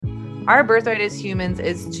Our birthright as humans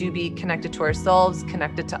is to be connected to ourselves,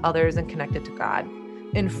 connected to others, and connected to God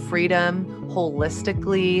in freedom,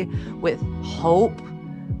 holistically, with hope,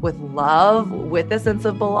 with love, with a sense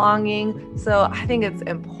of belonging. So I think it's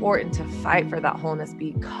important to fight for that wholeness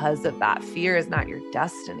because of that. Fear is not your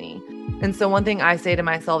destiny. And so one thing I say to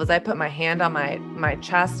myself is I put my hand on my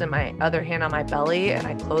chest and my other hand on my belly, and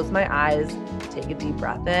I close my eyes, take a deep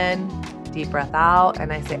breath in, deep breath out,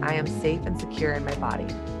 and I say, I am safe and secure in my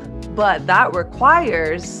body. But that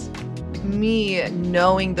requires me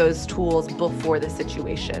knowing those tools before the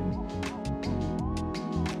situation.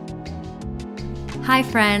 Hi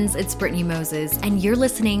friends, it's Brittany Moses, and you're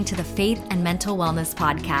listening to the Faith and Mental Wellness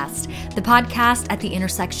Podcast, the podcast at the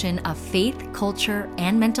intersection of faith, culture,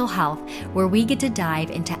 and mental health, where we get to dive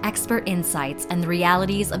into expert insights and the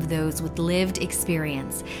realities of those with lived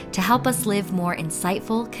experience to help us live more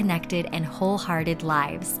insightful, connected, and wholehearted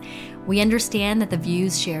lives. We understand that the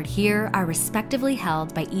views shared here are respectively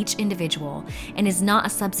held by each individual and is not a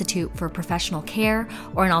substitute for professional care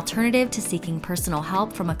or an alternative to seeking personal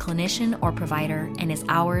help from a clinician or provider, and is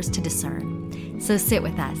ours to discern. So sit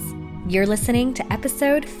with us. You're listening to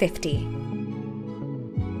episode 50.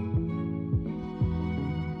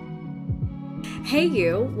 Hey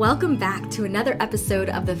you, welcome back to another episode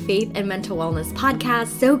of the Faith and Mental Wellness Podcast.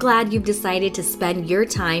 So glad you've decided to spend your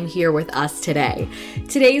time here with us today.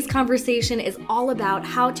 Today's conversation is all about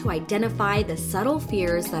how to identify the subtle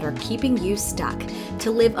fears that are keeping you stuck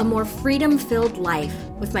to live a more freedom-filled life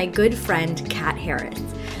with my good friend, Kat Harris.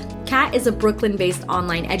 Kat is a Brooklyn-based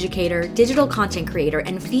online educator, digital content creator,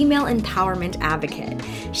 and female empowerment advocate.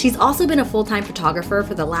 She's also been a full-time photographer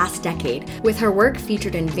for the last decade, with her work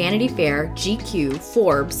featured in Vanity Fair, GQ,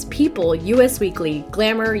 Forbes, People, US Weekly,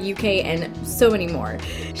 Glamour, UK, and so many more.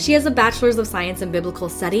 She has a Bachelor's of Science in Biblical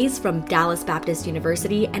Studies from Dallas Baptist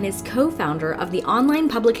University and is co-founder of the online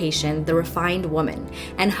publication The Refined Woman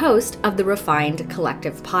and host of the Refined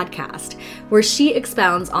Collective podcast, where she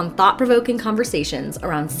expounds on thought-provoking conversations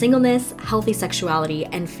around singleness, healthy sexuality,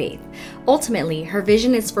 and faith. Ultimately, her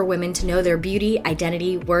vision is for women to know their beauty,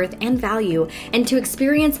 identity, worth, and value, and to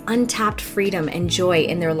experience untapped freedom and joy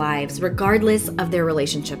in their lives, regardless of their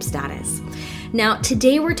relationship status. Now,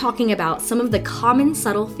 today we're talking about some of the common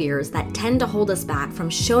subtle fears that tend to hold us back from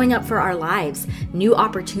showing up for our lives, new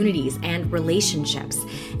opportunities, and relationships,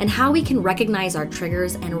 and how we can recognize our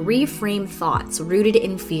triggers and reframe thoughts rooted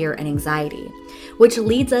in fear and anxiety, which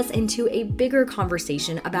leads us into a bigger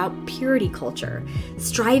conversation about purity culture,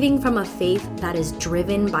 striving from a faith that is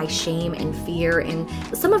driven by shame and fear, and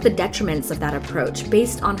some of the detriments of that approach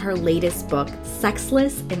based on her latest book,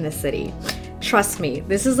 Sexless in the City. Trust me,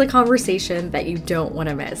 this is a conversation that you don't want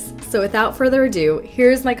to miss. So without further ado,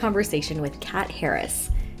 here's my conversation with Kat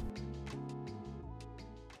Harris.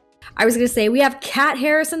 I was going to say we have Kat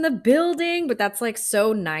Harris in the building, but that's like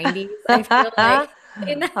so 90s. I feel like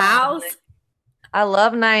in the house. I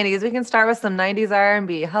love 90s. We can start with some 90s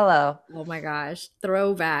R&B. Hello. Oh my gosh.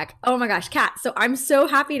 Throwback. Oh my gosh, Kat. So I'm so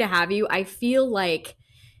happy to have you. I feel like,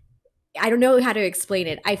 I don't know how to explain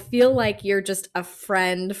it. I feel like you're just a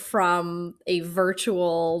friend from a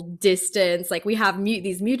virtual distance. Like we have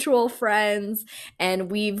these mutual friends,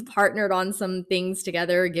 and we've partnered on some things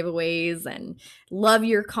together, giveaways, and love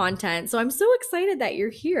your content. So I'm so excited that you're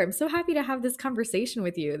here. I'm so happy to have this conversation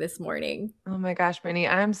with you this morning. Oh my gosh, Brittany,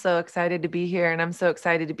 I'm so excited to be here, and I'm so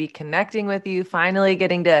excited to be connecting with you, finally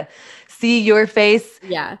getting to see your face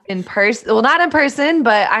in person. Well, not in person,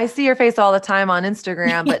 but I see your face all the time on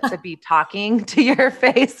Instagram, but to be talking to your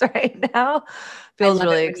face right now feels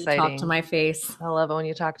really exciting. Talk to my face. I love it when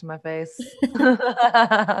you talk to my face.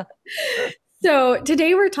 So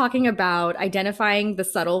today we're talking about identifying the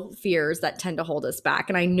subtle fears that tend to hold us back.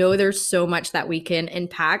 And I know there's so much that we can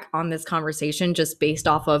unpack on this conversation just based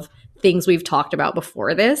off of things we've talked about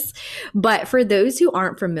before this. But for those who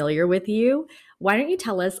aren't familiar with you, why don't you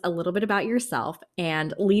tell us a little bit about yourself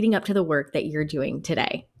and leading up to the work that you're doing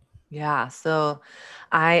today? Yeah. So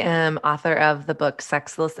I am author of the book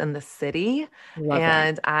Sexless in the City.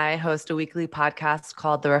 And I host a weekly podcast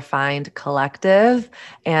called The Refined Collective.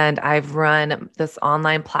 And I've run this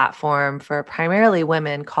online platform for primarily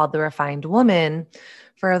women called The Refined Woman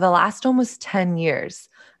for the last almost 10 years.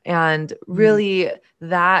 And really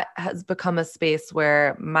that has become a space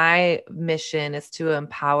where my mission is to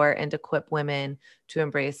empower and equip women to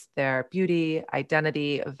embrace their beauty,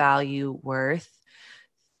 identity, value, worth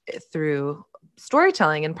through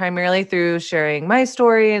storytelling, and primarily through sharing my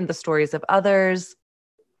story and the stories of others.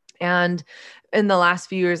 And in the last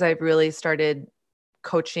few years, I've really started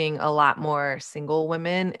coaching a lot more single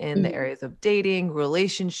women in the areas of dating,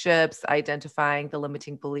 relationships, identifying the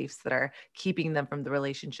limiting beliefs that are keeping them from the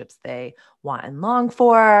relationships they want and long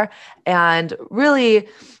for. And really,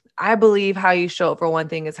 I believe how you show up for one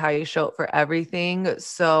thing is how you show up for everything.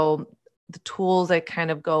 So the tools I kind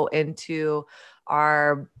of go into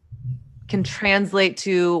can translate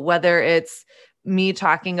to whether it's me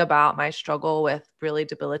talking about my struggle with really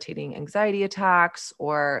debilitating anxiety attacks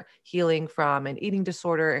or healing from an eating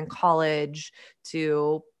disorder in college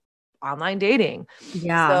to online dating.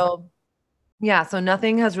 Yeah. So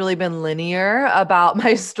nothing has really been linear about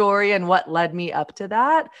my story and what led me up to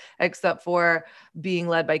that, except for being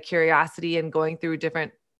led by curiosity and going through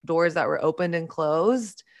different doors that were opened and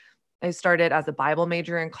closed. I started as a Bible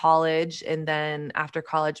major in college, and then after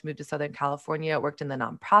college moved to Southern California, worked in the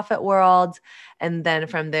nonprofit world. And then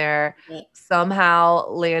from there, somehow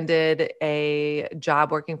landed a job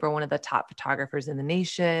working for one of the top photographers in the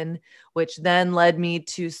nation, which then led me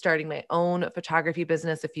to starting my own photography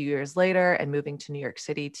business a few years later and moving to New York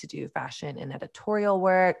City to do fashion and editorial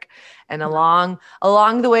work. And along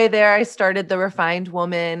the way there, I started The Refined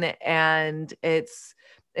Woman, and it's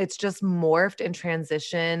just morphed and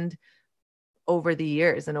transitioned over the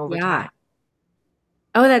years and over time.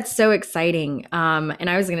 Oh, that's so exciting. And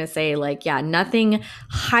I was going to say, like, yeah, nothing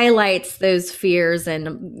highlights those fears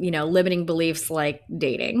and, limiting beliefs like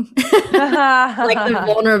dating, like the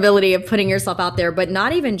vulnerability of putting yourself out there, but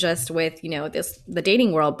not even just with, the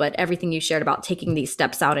dating world, but everything you shared about taking these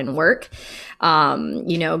steps out in work,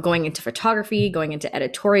 going into photography, going into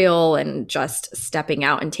editorial, and just stepping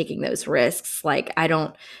out and taking those risks. Like, I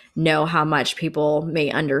don't know how much people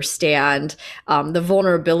may understand the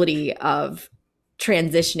vulnerability of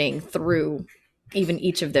transitioning through even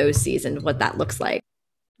each of those seasons, what that looks like.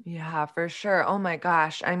 Yeah, for sure. Oh my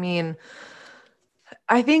gosh. I mean,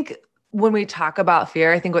 I think when we talk about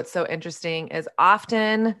fear, I think what's so interesting is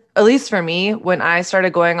often, at least for me, when I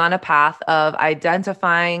started going on a path of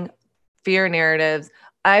identifying fear narratives,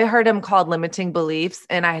 I heard them called limiting beliefs,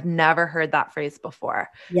 and I had never heard that phrase before.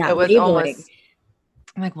 Yeah, it was labeling.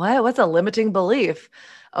 I'm like, what? What's a limiting belief?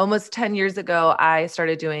 Almost 10 years ago, I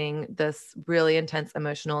started doing this really intense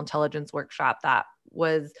emotional intelligence workshop that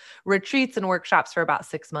was retreats and workshops for about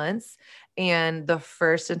 6 months. And the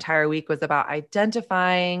first entire week was about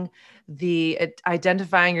identifying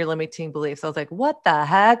your limiting beliefs. I was like, what the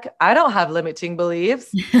heck? I don't have limiting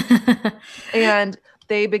beliefs. And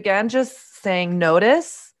they began just saying,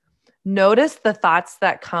 notice the thoughts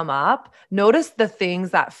that come up, notice the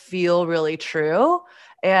things that feel really true.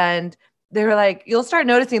 And they were like, you'll start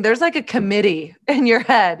noticing there's like a committee in your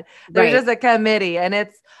head. There's just a committee. And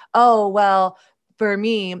it's, oh, well, for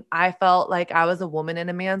me, I felt like I was a woman in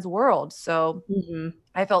a man's world. So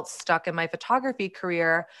I felt stuck in my photography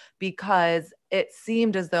career because it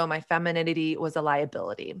seemed as though my femininity was a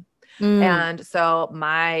liability. And so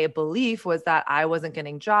my belief was that I wasn't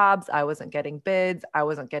getting jobs, I wasn't getting bids, I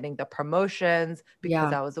wasn't getting the promotions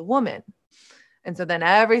because I was a woman. And so then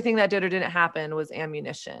everything that did or didn't happen was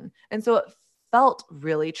ammunition. And so it felt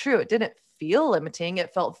really true. It didn't feel limiting.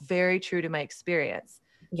 It felt very true to my experience.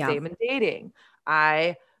 Same in dating.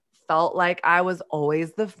 I felt like I was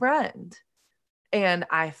always the friend. And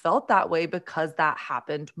I felt that way because that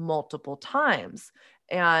happened multiple times.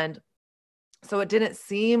 And so it didn't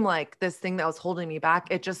seem like this thing that was holding me back.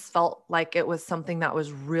 It just felt like it was something that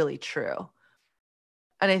was really true.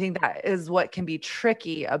 And I think that is what can be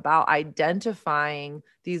tricky about identifying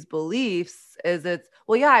these beliefs is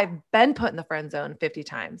I've been put in the friend zone 50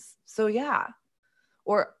 times. So yeah.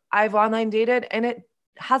 Or I've online dated and it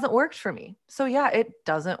hasn't worked for me. So yeah, it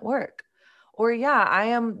doesn't work. Or yeah, I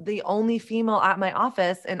am the only female at my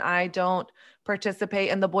office and I don't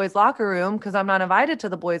participate in the boys' locker room because I'm not invited to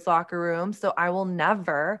the boys' locker room. So I will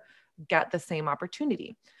never get the same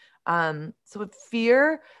opportunity. So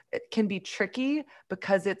fear, it can be tricky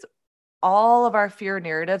because it's all of our fear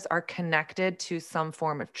narratives are connected to some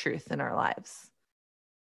form of truth in our lives.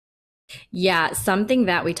 Yeah, something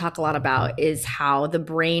that we talk a lot about is how the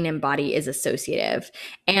brain and body is associative.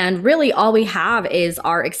 And really all we have is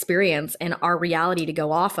our experience and our reality to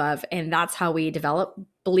go off of. And that's how we develop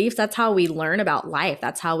beliefs. That's how we learn about life.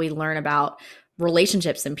 That's how we learn about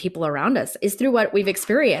relationships and people around us is through what we've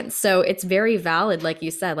experienced. So it's very valid, like you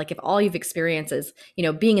said, like if all you've experienced is,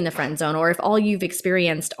 being in the friend zone, or if all you've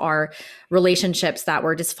experienced are relationships that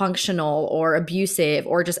were dysfunctional or abusive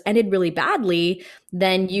or just ended really badly,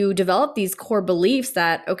 then you develop these core beliefs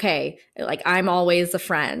that, okay, like I'm always a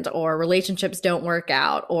friend, or relationships don't work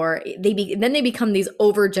out, or then they become these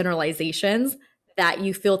overgeneralizations that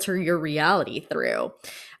you filter your reality through.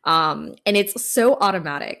 And it's so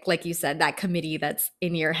automatic, like you said, that committee that's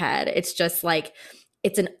in your head. It's just like,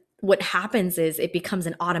 what happens is it becomes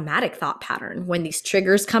an automatic thought pattern. When these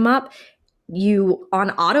triggers come up, you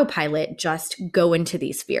on autopilot just go into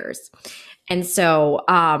these fears. And so,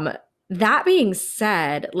 that being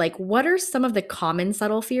said, like, what are some of the common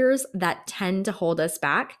subtle fears that tend to hold us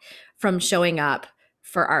back from showing up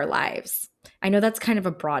for our lives? I know that's kind of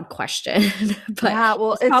a broad question, but Yeah,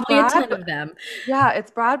 well, there's it's probably a ton broad. of them. Yeah,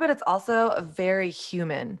 it's broad, but it's also very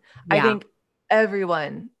human. I Yeah. think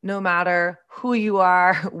everyone, no matter who you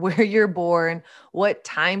are, where you're born, what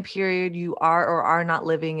time period you are or are not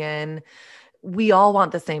living in, we all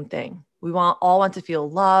want the same thing. We all want to feel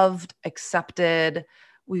loved, accepted.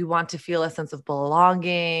 We want to feel a sense of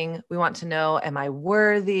belonging. We want to know, am I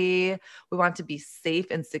worthy? We want to be safe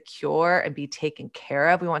and secure and be taken care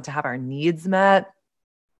of. We want to have our needs met.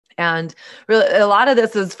 And really, a lot of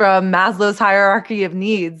this is from Maslow's hierarchy of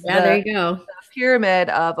needs, Yeah, there you go. pyramid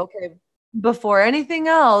of, okay, before anything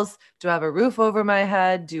else, do I have a roof over my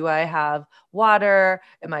head? Do I have water?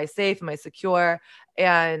 Am I safe? Am I secure?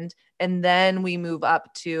 And then we move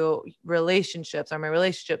up to relationships. Are my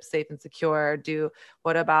relationships safe and secure?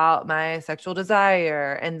 What about my sexual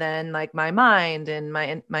desire? And then like my mind and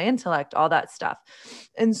my intellect, all that stuff.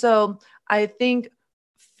 And so I think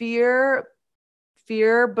fear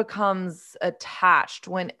becomes attached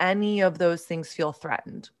when any of those things feel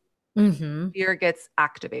threatened. Mm-hmm. Fear gets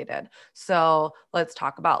activated. So let's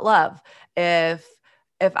talk about love. If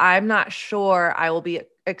I'm not sure I will be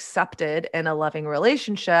accepted in a loving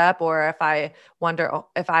relationship, or if I wonder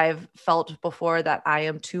if I've felt before that I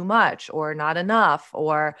am too much or not enough,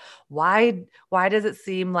 or why does it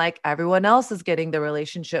seem like everyone else is getting the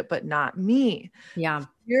relationship but not me? Yeah.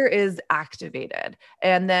 Fear is activated.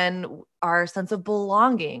 And then our sense of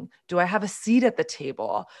belonging. Do I have a seat at the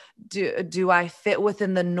table? Do I fit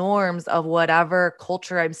within the norms of whatever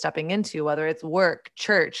culture I'm stepping into, whether it's work,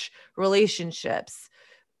 church, relationships,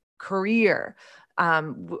 career?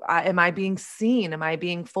 Am I being seen? Am I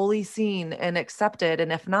being fully seen and accepted?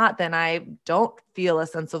 And if not, then I don't feel a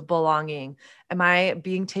sense of belonging. Am I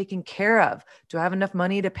being taken care of? Do I have enough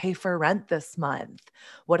money to pay for rent this month?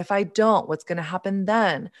 What if I don't? What's going to happen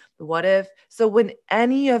then? So when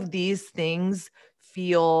any of these things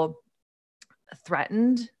feel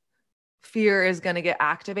threatened, fear is going to get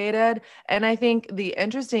activated. And I think the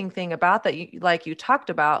interesting thing about that, like you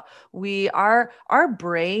talked about, our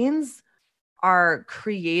brains are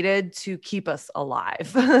created to keep us alive.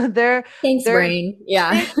 Thanks, they're brain.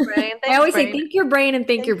 Yeah. Thanks, brain. I Thanks, always say, brain. thank your brain and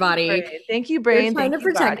thank your Thank you, body. brain. Thank you, They're brain. trying Thank to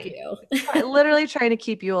you, protect body. you. Literally trying to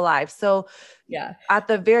keep you alive. So Yeah. at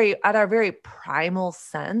our very primal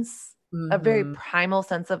sense, a very Mm-hmm. primal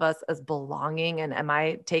sense of us as belonging, and am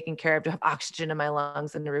I taken care of, to have oxygen in my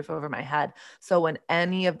lungs and a roof over my head? So when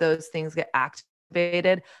any of those things get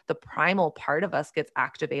activated, the primal part of us gets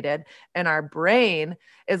activated, and our brain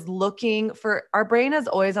is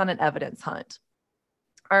always on an evidence hunt.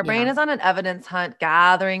 Our brain Yeah. is on an evidence hunt,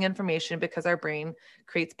 gathering information, because our brain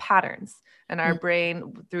creates patterns, and our Mm.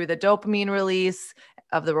 brain, through the dopamine release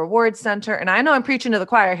of the reward center. And I know I'm preaching to the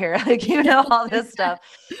choir here, like, all this stuff,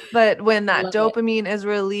 but when I that love it. dopamine is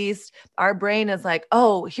released, our brain is like,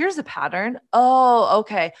 oh, here's a pattern. Oh,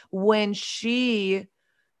 okay. When she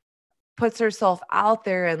puts herself out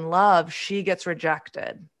there in love, she gets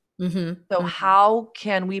rejected. Mm-hmm. So Mm-hmm. how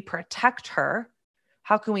can we protect her?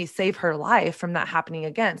 How can we save her life from that happening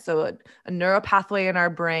again? So a neural pathway in our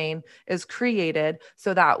brain is created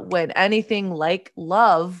so that when anything like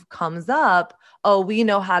love comes up, oh, we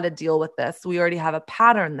know how to deal with this. We already have a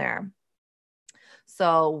pattern there.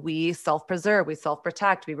 So we self-preserve, we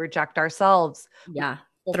self-protect, we reject ourselves Yeah.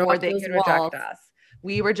 Throw before up they those can walls. reject us.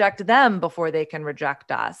 We reject them before they can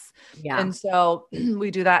reject us. Yeah. And so we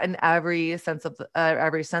do that in every sense of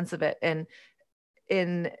it. And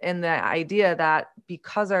in the idea that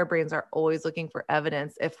because our brains are always looking for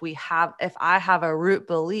evidence, if I have a root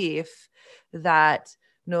belief that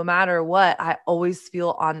no matter what, I always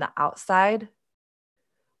feel on the outside,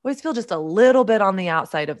 always feel just a little bit on the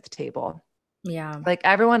outside of the table. Yeah. Like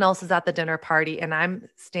everyone else is at the dinner party and I'm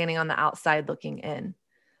standing on the outside looking in.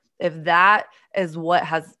 If that is what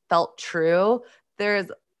has felt true, there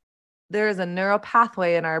is a neural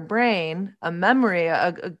pathway in our brain, a memory,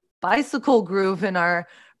 a bicycle groove in our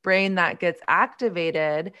brain that gets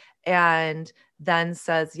activated and then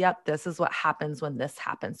says, yep, this is what happens when this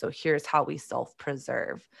happens. So here's how we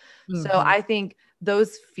self-preserve. So Mm-hmm. I think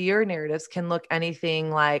those fear narratives can look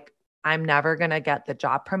anything like, I'm never going to get the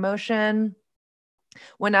job promotion.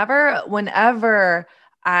 Whenever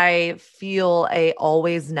I feel a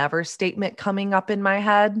always never statement coming up in my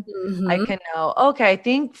head, I Mm-hmm. can know, okay, I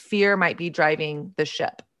think fear might be driving the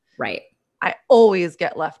ship. Right. I always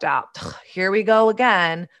get left out. Here we go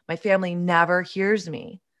again. My family never hears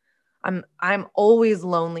me. I'm always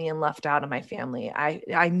lonely and left out of my family.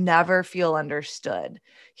 I never feel understood.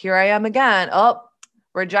 Here I am again. Oh,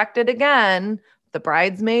 rejected again. The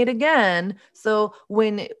bridesmaid again. So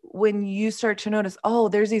when you start to notice, oh,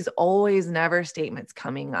 there's these always never statements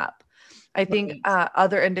coming up. I think Right.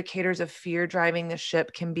 other indicators of fear driving the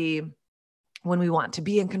ship can be when we want to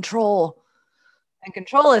be in control. And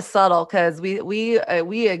control is subtle because we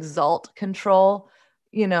exalt control.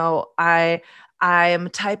 You know, I am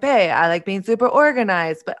type A. I like being super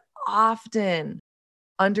organized, but often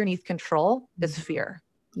underneath control is fear.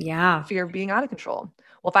 Yeah. Fear of being out of control.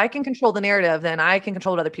 Well, if I can control the narrative, then I can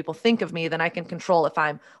control what other people think of me. Then I can control if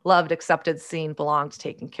I'm loved, accepted, seen, belonged,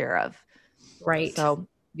 taken care of. Right. So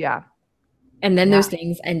yeah, And then yeah, those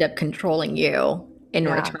things end up controlling you in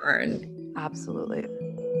yeah, return. absolutely.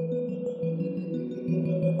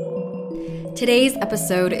 Today's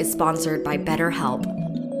episode is sponsored by BetterHelp.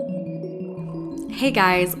 Hey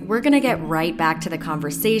guys, we're gonna get right back to the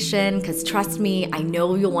conversation because trust me, I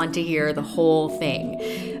know you'll want to hear the whole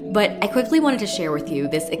thing. But I quickly wanted to share with you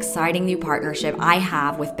this exciting new partnership I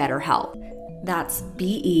have with BetterHelp. That's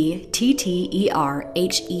BETTERHELP.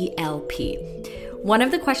 One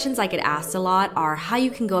of the questions I get asked a lot are how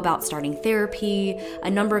you can go about starting therapy.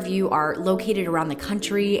 A number of you are located around the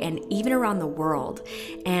country and even around the world.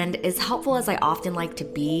 And as helpful as I often like to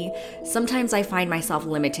be, sometimes I find myself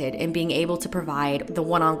limited in being able to provide the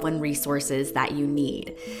one-on-one resources that you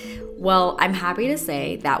need. Well, I'm happy to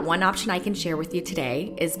say that one option I can share with you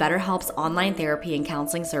today is BetterHelp's online therapy and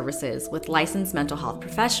counseling services with licensed mental health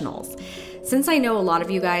professionals. Since I know a lot of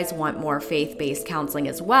you guys want more faith-based counseling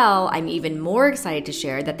as well, I'm even more excited to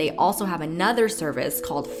share that they also have another service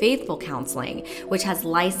called Faithful Counseling, which has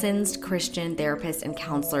licensed Christian therapists and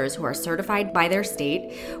counselors who are certified by their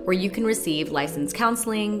state, where you can receive licensed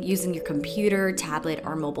counseling using your computer, tablet,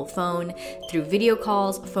 or mobile phone through video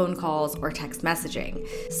calls, phone calls, or text messaging.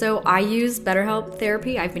 So I use BetterHelp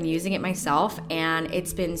Therapy. I've been using it myself, and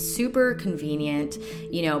it's been super convenient,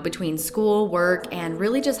 between school, work, and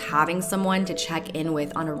really just having someone to check in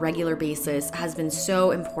with on a regular basis has been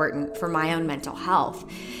so important for my own mental health.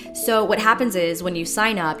 So what happens is when you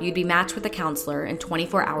sign up, you'd be matched with a counselor in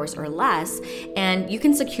 24 hours or less, and you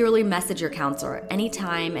can securely message your counselor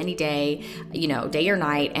anytime, any day, day or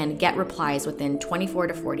night, and get replies within 24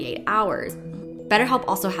 to 48 hours. BetterHelp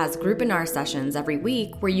also has groupinar sessions every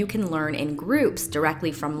week where you can learn in groups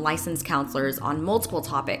directly from licensed counselors on multiple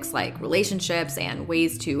topics like relationships and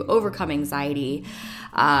ways to overcome anxiety.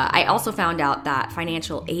 I also found out that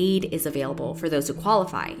financial aid is available for those who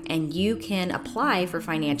qualify, and you can apply for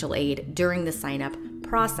financial aid during the sign-up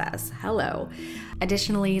process. Hello.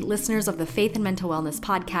 Additionally, listeners of the Faith and Mental Wellness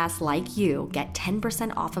podcast like you get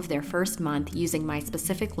 10% off of their first month using my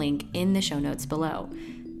specific link in the show notes below.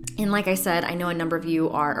 And like I said, I know a number of you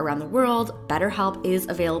are around the world. BetterHelp is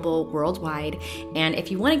available worldwide. And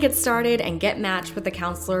if you want to get started and get matched with a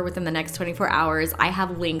counselor within the next 24 hours, I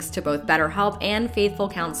have links to both BetterHelp and Faithful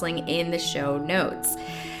Counseling in the show notes.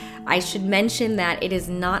 I should mention that it is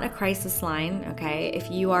not a crisis line, okay?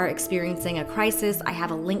 If you are experiencing a crisis, I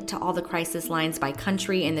have a link to all the crisis lines by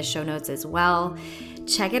country in the show notes as well.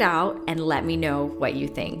 Check it out and let me know what you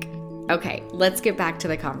think. Okay, let's get back to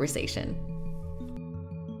the conversation.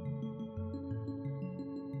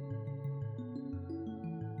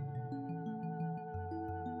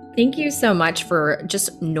 Thank you so much for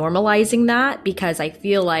just normalizing that, because I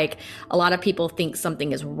feel like a lot of people think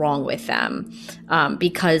something is wrong with them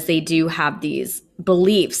because they do have these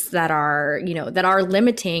beliefs that are, that are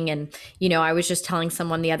limiting. And, I was just telling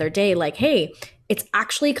someone the other day, like, hey, it's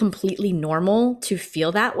actually completely normal to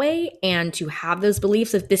feel that way and to have those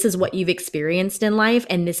beliefs if this is what you've experienced in life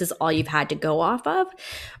and this is all you've had to go off of.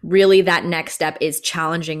 Really, that next step is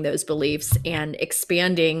challenging those beliefs and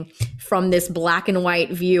expanding from this black and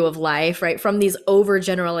white view of life, right? From these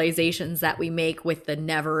overgeneralizations that we make with the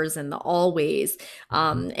nevers and the always,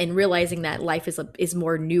 and realizing that life is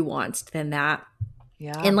more nuanced than that.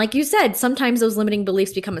 Yeah. And like you said, sometimes those limiting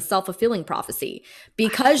beliefs become a self-fulfilling prophecy.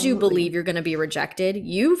 Because Absolutely. You believe you're going to be rejected,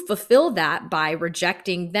 you fulfill that by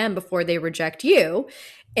rejecting them before they reject you.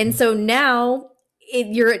 And so now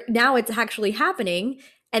it's actually happening.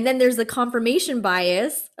 And then there's the confirmation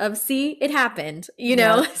bias of, see, it happened,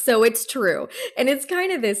 Yeah. so it's true. And it's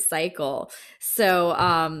kind of this cycle.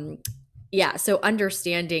 So, Yeah. So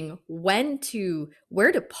understanding where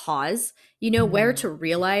to pause, where Mhm. to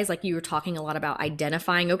realize, like you were talking a lot about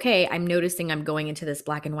identifying, okay, I'm noticing I'm going into this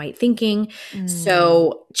black and white thinking. Mm.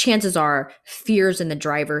 So chances are fear's in the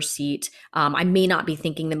driver's seat. I may not be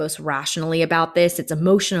thinking the most rationally about this. It's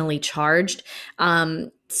emotionally charged.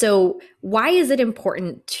 So why is it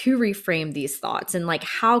important to reframe these thoughts, and like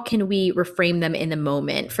how can we reframe them in the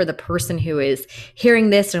moment for the person who is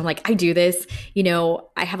hearing this and I'm like, I do this,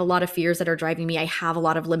 I have a lot of fears that are driving me. I have a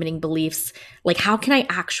lot of limiting beliefs. Like, how can I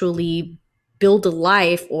actually build a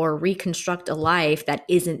life or reconstruct a life that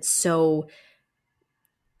isn't so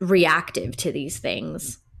reactive to these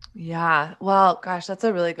things? Yeah. Well, gosh, that's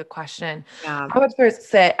a really good question. Yeah. I would first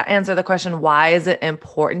say answer the question, why is it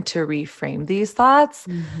important to reframe these thoughts?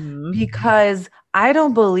 Hmm. Because I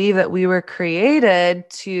don't believe that we were created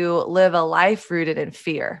to live a life rooted in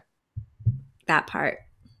fear. That part.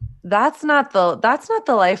 That's not the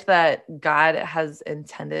life that God has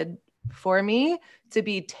intended for me, to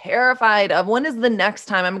be terrified of when is the next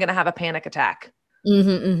time I'm going to have a panic attack.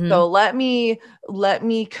 Hmm. So let me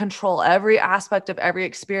control every aspect of every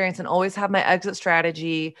experience and always have my exit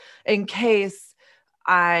strategy in case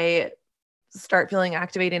I start feeling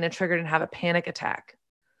activated and triggered and have a panic attack.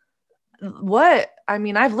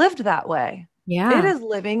 I've lived that way. It Yeah. is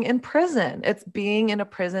living in prison. It's being in a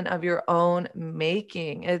prison of your own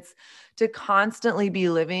making. It's to constantly be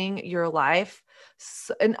living your life.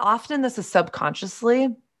 And often this is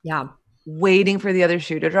subconsciously Yeah. waiting for the other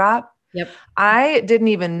shoe to drop. Yep. I didn't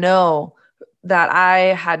even know that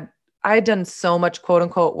I had done so much quote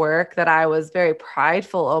unquote work that I was very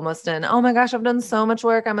prideful almost in, oh my gosh, I've done so much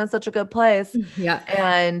work. I'm in such a good place. Yeah.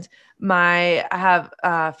 And I have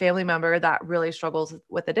a family member that really struggles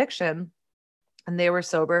with addiction, and they were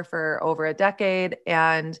sober for over a decade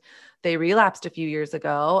and they relapsed a few years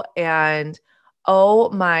ago. And oh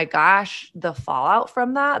my gosh, the fallout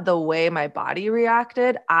from that, the way my body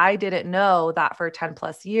reacted, I didn't know that for 10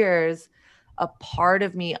 plus years, a part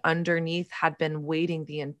of me underneath had been waiting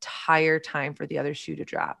the entire time for the other shoe to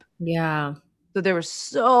drop. Yeah. So there was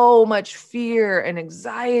so much fear and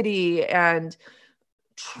anxiety and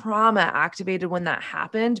trauma activated when that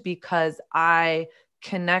happened because I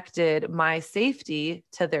connected my safety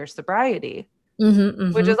to their sobriety,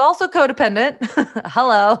 Hmm. which Hmm. is also codependent.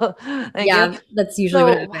 Hello. Thank you. Yeah. That's usually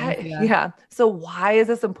what So it happens. why, Yeah. yeah. So why is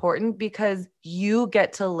this important? Because you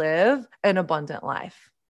get to live an abundant life.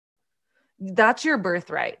 That's your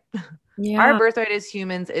birthright. Our Yeah. birthright as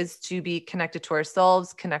humans is to be connected to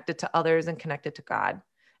ourselves, connected to others, and connected to God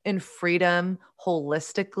in freedom,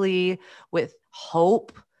 holistically, with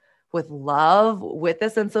hope, with love, with a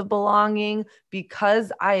sense of belonging.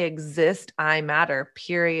 Because I exist, I matter,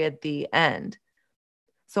 period, the end.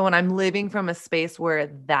 So when I'm living from a space where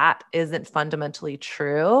that isn't fundamentally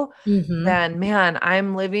true, Hmm. then man,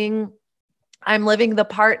 I'm living the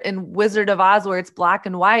part in Wizard of Oz where it's black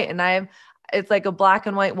and white, and it's like a black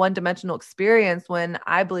and white one-dimensional experience, when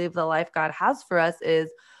I believe the life God has for us is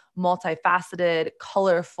multifaceted,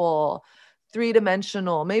 colorful,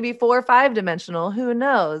 three-dimensional, maybe four or five-dimensional, who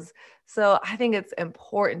knows? So I think it's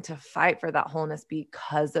important to fight for that wholeness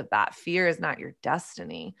because of that. Fear is not your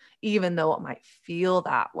destiny, even though it might feel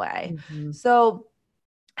that way. Hmm. So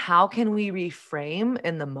how can we reframe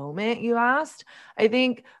in the moment, you asked? I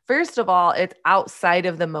think, first of all, it's outside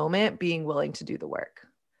of the moment being willing to do the work.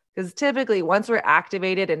 Because typically, once we're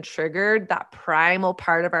activated and triggered, that primal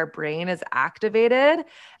part of our brain is activated.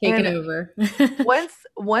 Taken And over.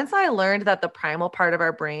 once I learned that the primal part of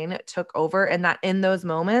our brain took over, and that in those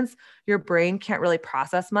moments your brain can't really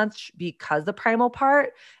process much because the primal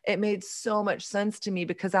part, it made so much sense to me,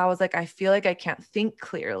 because I was like, I feel like I can't think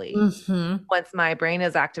clearly Hmm. once my brain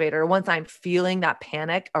is activated, or once I'm feeling that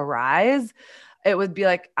panic arise. It would be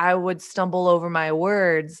like I would stumble over my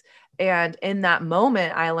words. And in that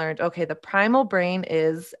moment, I learned, okay, the primal brain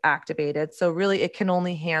is activated. So really, it can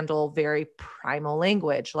only handle very primal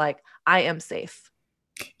language like, I am safe,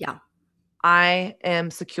 Yeah. I am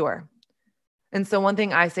secure. And so one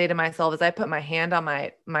thing I say to myself is I put my hand on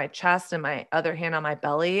my chest and my other hand on my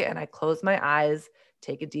belly, and I close my eyes,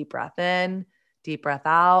 take a deep breath in, deep breath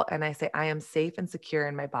out, and I say, I am safe and secure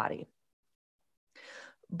in my body.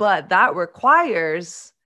 But that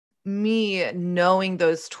requires me knowing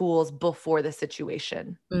those tools before the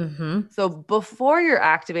situation. Hmm. So before you're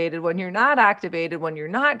activated, when you're not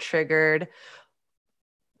triggered,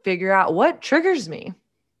 figure out what triggers me.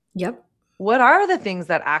 Yep. What are the things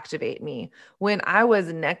that activate me? When I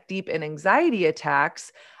was neck deep in anxiety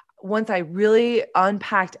attacks, once I really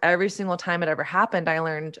unpacked every single time it ever happened, I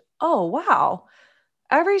learned, oh, wow,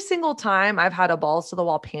 every single time I've had a balls to the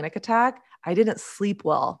wall panic attack, I didn't sleep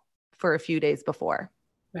well for a few days before.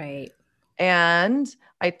 Right. And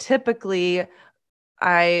I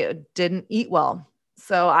didn't eat well.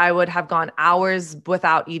 So I would have gone hours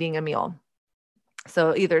without eating a meal.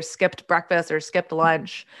 So either skipped breakfast or skipped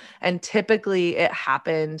lunch. And typically it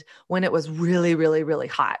happened when it was really, really, really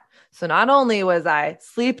hot. So not only was I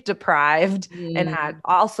sleep deprived and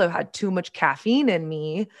had too much caffeine in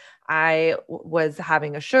me, I was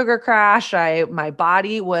having a sugar crash. My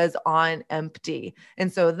body was on empty.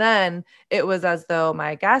 And so then it was as though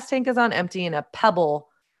my gas tank is on empty and a pebble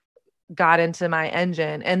got into my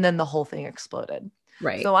engine, and then the whole thing exploded.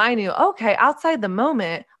 Right. So I knew, okay, outside the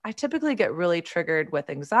moment, I typically get really triggered with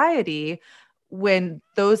anxiety when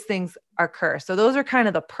those things occur. So those are kind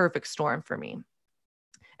of the perfect storm for me.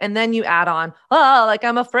 And then you add on, like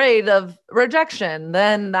I'm afraid of rejection.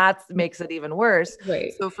 Then that makes it even worse.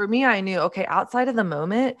 Right. So for me, I knew, okay, outside of the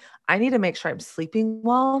moment, I need to make sure I'm sleeping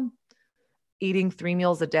well, eating 3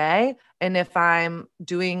 meals a day. And if I'm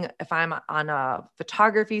on a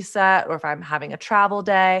photography set or if I'm having a travel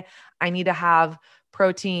day, I need to have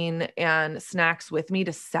protein and snacks with me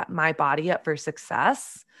to set my body up for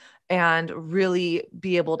success and really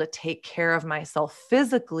be able to take care of myself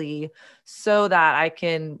physically so that I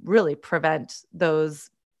can really prevent those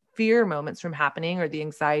fear moments from happening or the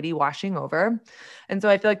anxiety washing over. And so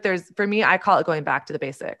I feel like for me, I call it going back to the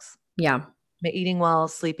basics. Yeah. Eating well,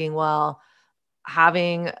 sleeping well,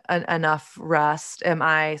 having enough rest. Am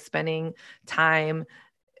I spending time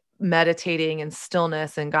meditating in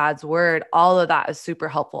stillness and God's word? All of that is super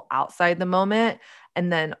helpful outside the moment. And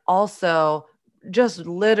then also just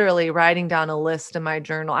literally writing down a list in my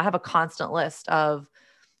journal. I have a constant list of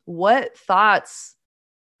what thoughts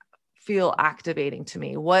feel activating to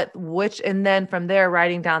me, and then from there,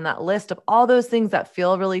 writing down that list of all those things that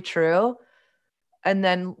feel really true. And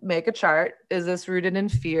then make a chart. Is this rooted in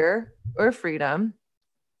fear or freedom?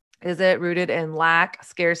 Is it rooted in lack,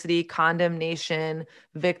 scarcity, condemnation,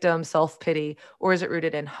 victim, self-pity, or is it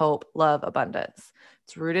rooted in hope, love, abundance?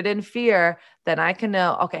 It's rooted in fear. Then I can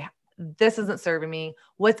know, okay, this isn't serving me.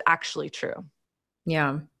 What's actually true?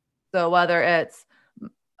 Yeah. So whether it's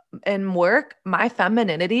in work, my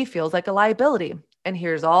femininity feels like a liability. And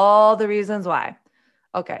here's all the reasons why.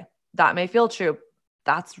 Okay, that may feel true.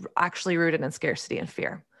 That's actually rooted in scarcity and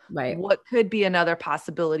fear. Right. What could be another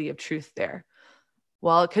possibility of truth there?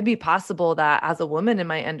 Well, it could be possible that as a woman in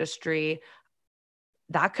my industry,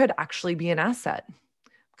 that could actually be an asset.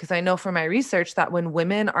 Because I know from my research that when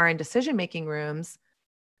women are in decision-making rooms,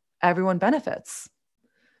 everyone benefits.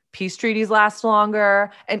 Peace treaties last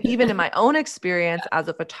longer. And even in my own experience as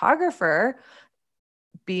a photographer,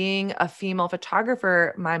 being a female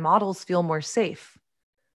photographer, my models feel more safe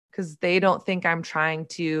because they don't think I'm trying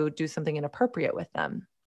to do something inappropriate with them.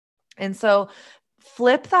 And so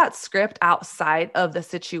flip that script outside of the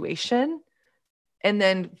situation and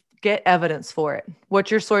then get evidence for it.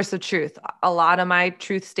 What's your source of truth? A lot of my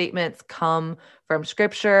truth statements come from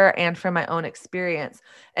scripture and from my own experience.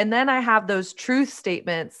 And then I have those truth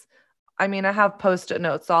statements. I mean, I have Post-it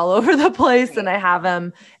notes all over the place and I have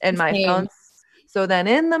them in my phone. So then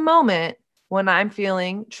in the moment when I'm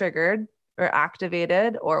feeling triggered or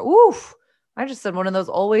activated or, oof, I just said one of those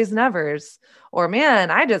always nevers, or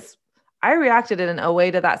man, I reacted in a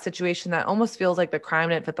way to that situation that almost feels like the crime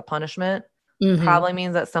didn't fit the punishment. Probably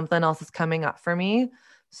means that something else is coming up for me.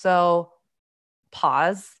 So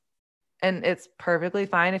pause. And it's perfectly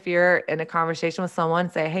fine if you're in a conversation with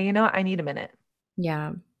someone, say, hey, you know what? I need a minute.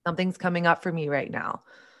 Yeah. Something's coming up for me right now.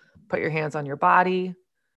 Put your hands on your body,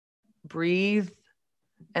 breathe,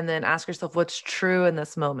 and then ask yourself what's true in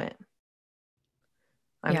this moment.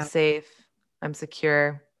 I'm safe. I'm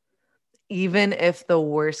secure. Even if the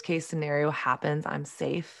worst case scenario happens, I'm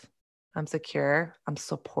safe. I'm secure. I'm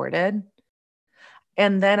supported.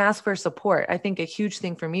 And then ask for support. I think a huge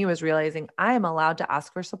thing for me was realizing I am allowed to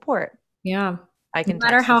ask for support. Yeah. I can no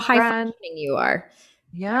matter how high friend. functioning you are.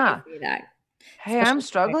 Yeah. That. Hey, especially I'm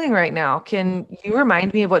struggling right now. Can you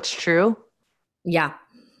remind me of what's true? Yeah.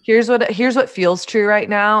 Here's what feels true right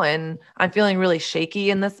now. And I'm feeling really shaky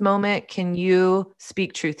in this moment. Can you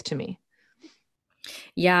speak truth to me?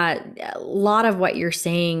 Yeah. A lot of what you're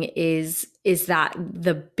saying is that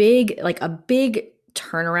the big, like a big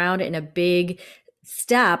turnaround and a big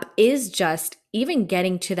step is just even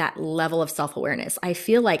getting to that level of self-awareness. I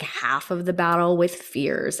feel like half of the battle with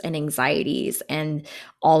fears and anxieties and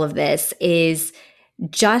all of this is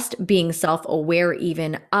just being self-aware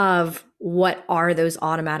even of what are those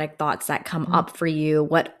automatic thoughts that come up for you?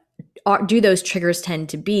 What do those triggers tend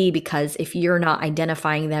to be? Because if you're not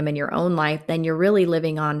identifying them in your own life, then you're really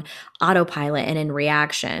living on autopilot and in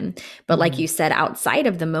reaction. But like you said, outside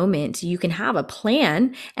of the moment, you can have a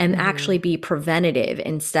plan and actually be preventative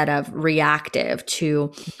instead of reactive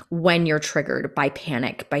to when you're triggered by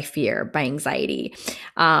panic, by fear, by anxiety.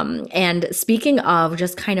 And speaking of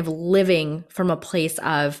just kind of living from a place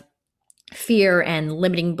of fear and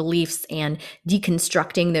limiting beliefs and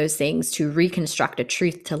deconstructing those things to reconstruct a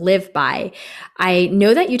truth to live by. I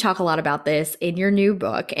know that you talk a lot about this in your new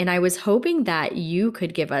book, and I was hoping that you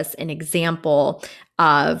could give us an example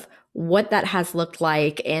of what that has looked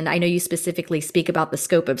like. And I know you specifically speak about the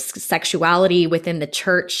scope of sexuality within the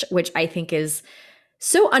church, which I think is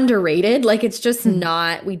so underrated. Like it's just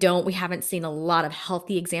not, we haven't seen a lot of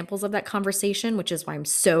healthy examples of that conversation, which is why I'm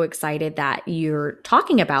so excited that you're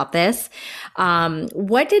talking about this.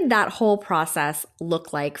 What did that whole process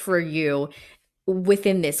look like for you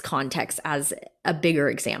within this context as a bigger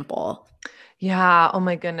example? Yeah. Oh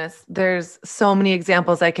my goodness. There's so many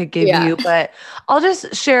examples I could give you, but I'll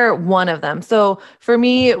just share one of them. So for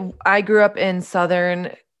me, I grew up in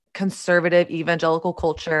Southern conservative evangelical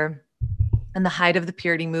culture and the height of the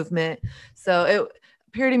purity movement. So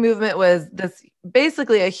purity movement was this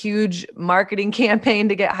basically a huge marketing campaign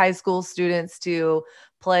to get high school students to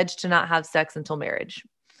pledge to not have sex until marriage.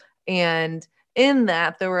 And in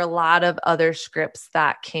that, there were a lot of other scripts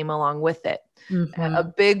that came along with it. A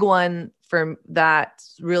big one for that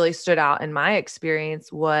really stood out in my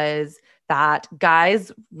experience was that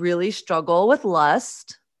guys really struggle with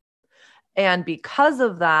lust. And because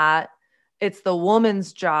of that, it's the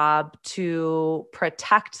woman's job to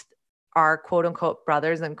protect our quote unquote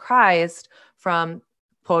brothers in Christ from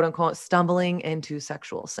quote unquote stumbling into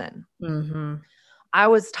sexual sin. I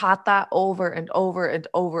was taught that over and over and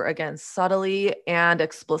over again, subtly and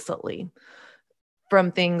explicitly,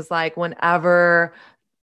 from things like whenever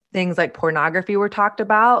things like pornography were talked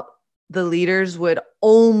about, the leaders would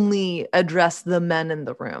only address the men in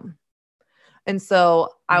the room. And so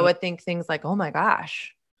I would think things like, oh my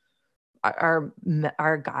gosh, are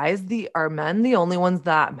men the only ones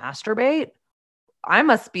that masturbate? I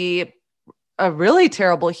must be a really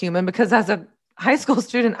terrible human because as a high school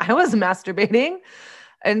student, I was masturbating.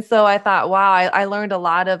 And so I thought, wow, I learned a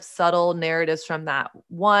lot of subtle narratives from that.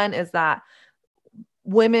 One is that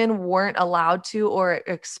women weren't allowed to or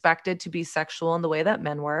expected to be sexual in the way that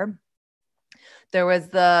men were. There was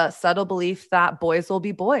the subtle belief that boys will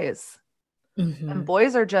be boys, and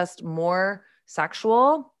boys are just more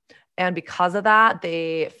sexual. And because of that,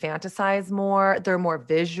 they fantasize more, they're more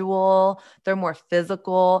visual, they're more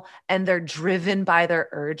physical, and they're driven by their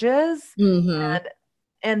urges.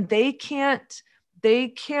 And they can't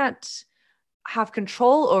have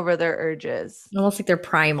control over their urges. Almost like they're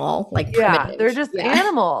primal, like primitive. They're just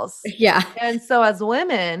animals. Yeah. And so as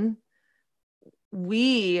women,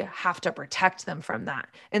 we have to protect them from that.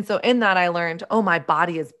 And so in that, I learned, oh, my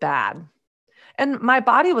body is bad. And my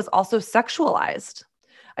body was also sexualized.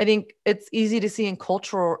 I think it's easy to see in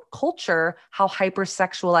culture how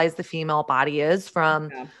hypersexualized the female body is, from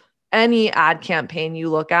any ad campaign you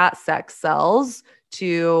look at, sex sells,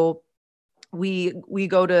 to we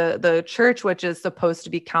go to the church, which is supposed to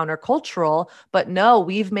be countercultural, but no,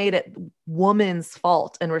 we've made it woman's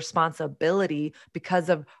fault and responsibility because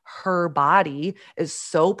of her body is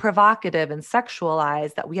so provocative and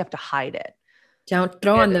sexualized that we have to hide it. Don't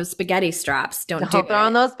throw on those spaghetti straps. Don't throw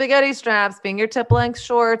on those spaghetti straps, fingertip length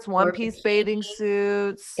shorts, one-piece bathing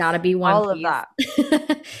suits. Gotta be one all piece. of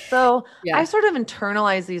that. So I sort of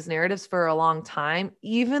internalized these narratives for a long time,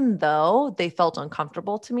 even though they felt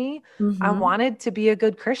uncomfortable to me. I wanted to be a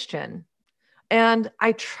good Christian, and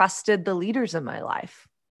I trusted the leaders in my life.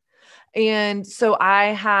 And so I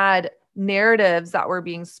had narratives that were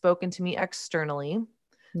being spoken to me externally,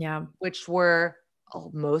 which were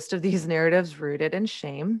most of these narratives rooted in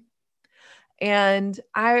shame. And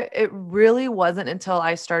it really wasn't until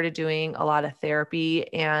I started doing a lot of therapy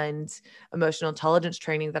and emotional intelligence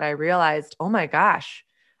training that I realized, oh my gosh,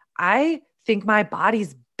 I think my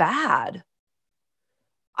body's bad.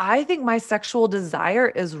 I think my sexual desire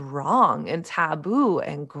is wrong and taboo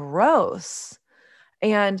and gross.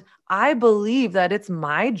 And I believe that it's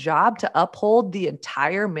my job to uphold the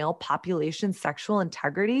entire male population's sexual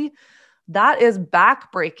integrity. That is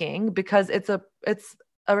backbreaking because it's a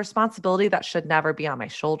responsibility that should never be on my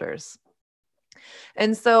shoulders.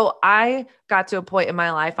 And so I got to a point in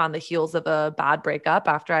my life on the heels of a bad breakup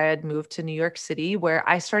after I had moved to New York City where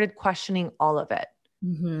I started questioning all of it.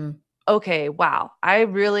 Okay, wow. I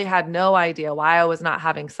really had no idea why I was not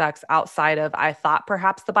having sex outside of, I thought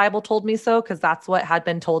perhaps the Bible told me so, because that's what had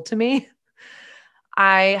been told to me.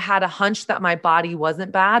 I had a hunch that my body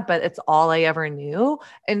wasn't bad, but it's all I ever knew.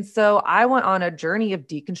 And so I went on a journey of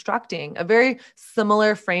deconstructing a very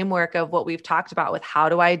similar framework of what we've talked about with how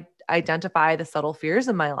do I identify the subtle fears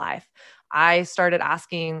in my life. I started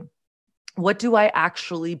asking, what do I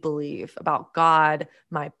actually believe about God,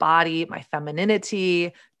 my body, my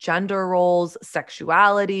femininity, gender roles,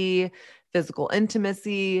 sexuality, physical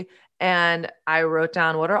intimacy? And I wrote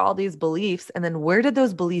down, what are all these beliefs? And then where did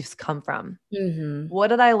those beliefs come from? Mm-hmm. What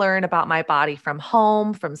did I learn about my body from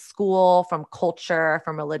home, from school, from culture,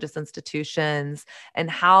 from religious institutions? And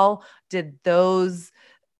how did those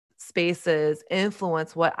spaces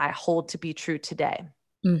influence what I hold to be true today?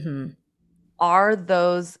 Mm-hmm. Are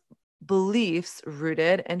those beliefs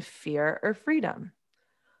rooted in fear or freedom?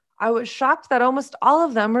 I was shocked that almost all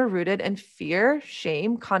of them were rooted in fear,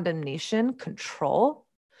 shame, condemnation, control.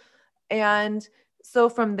 And so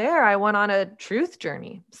from there, I went on a truth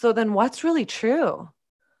journey. So then what's really true?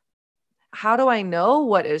 How do I know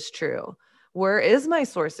what is true? Where is my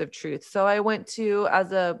source of truth? So I went to,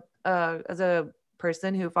 as a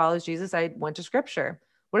person who follows Jesus, I went to scripture.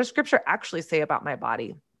 What does scripture actually say about my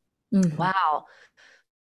body? Mm-hmm. Wow.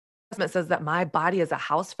 It says that my body is a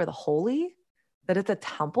house for the holy, that it's a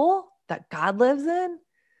temple that God lives in.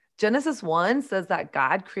 Genesis 1 says that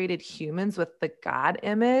God created humans with the God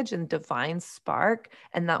image and divine spark,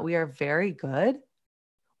 and that we are very good.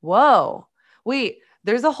 Whoa. Wait,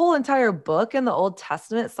 there's a whole entire book in the Old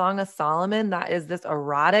Testament, Song of Solomon, that is this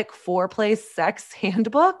erotic foreplay sex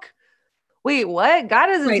handbook. Wait, what? God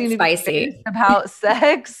doesn't Quite seem to be spicy serious about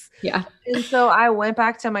sex. Yeah. And so I went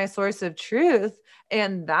back to my source of truth,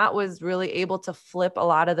 and that was really able to flip a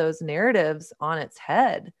lot of those narratives on its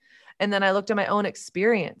head. And then I looked at my own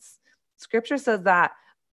experience. Scripture says that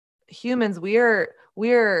humans,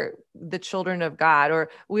 we're the children of God, or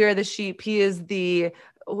we are the sheep. He is the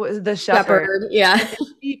shepherd. Yeah. And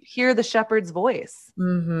the sheep hear the shepherd's voice.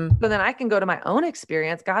 Mm-hmm. So then I can go to my own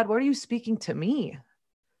experience. God, what are you speaking to me?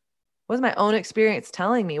 What is my own experience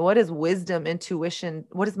telling me? What is wisdom, intuition?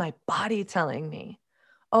 What is my body telling me?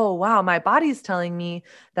 Oh, wow. My body's telling me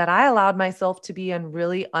that I allowed myself to be in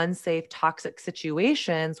really unsafe, toxic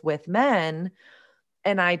situations with men,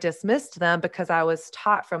 and I dismissed them because I was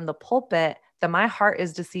taught from the pulpit that my heart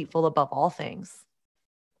is deceitful above all things,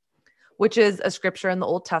 which is a scripture in the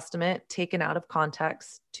Old Testament taken out of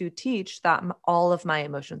context to teach that all of my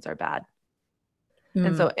emotions are bad.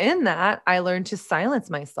 And so in that, I learned to silence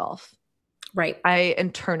myself. Right. I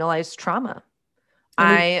internalized trauma.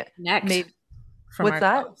 And I made, from what's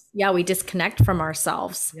ourselves. that? Yeah. We disconnect from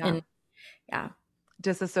ourselves. Yeah. And yeah.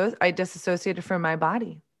 I disassociated from my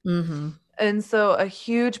body. Mm-hmm. And so a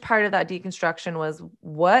huge part of that deconstruction was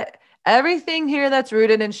everything here that's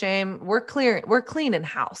rooted in shame, we're clean in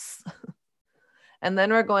house. And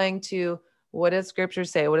then we're going to, what does scripture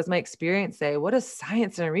say? What does my experience say? What does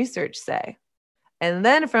science and research say? And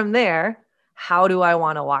then from there, how do I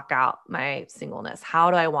want to walk out my singleness?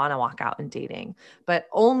 How do I want to walk out in dating? But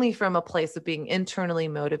only from a place of being internally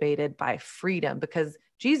motivated by freedom, because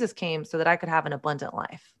Jesus came so that I could have an abundant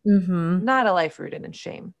life, not a life rooted in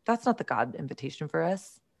shame. That's not the God invitation for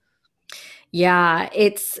us. Yeah,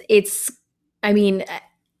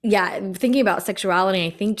 thinking about sexuality,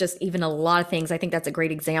 I think just even a lot of things, I think that's a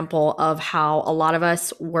great example of how a lot of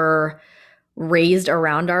us were raised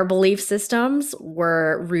around our belief systems,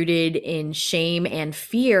 were rooted in shame and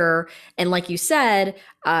fear. And like you said,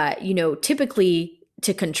 typically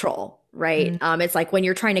to control, right? Mm-hmm. It's like when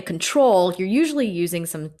you're trying to control, you're usually using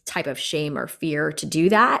some type of shame or fear to do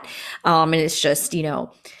that. And it's just,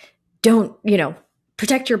 don't,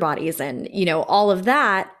 protect your bodies and, all of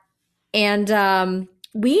that. And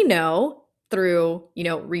we know through,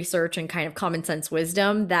 research and kind of common sense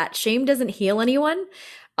wisdom that shame doesn't heal anyone.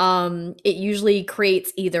 It usually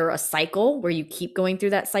creates either a cycle where you keep going through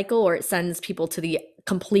that cycle, or it sends people to the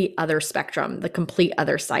complete other spectrum, the complete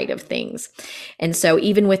other side of things. And so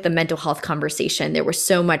even with the mental health conversation, there was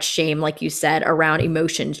so much shame, like you said, around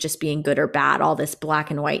emotions just being good or bad, all this black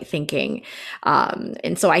and white thinking.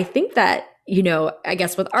 And so I think that, I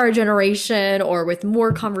guess with our generation, or with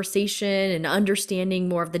more conversation and understanding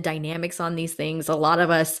more of the dynamics on these things, a lot of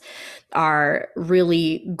us are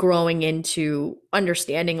really growing into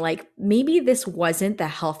understanding like maybe this wasn't the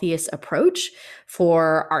healthiest approach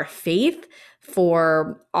for our faith,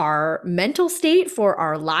 for our mental state, for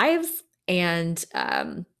our lives. And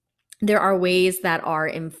there are ways that are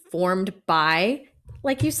informed by,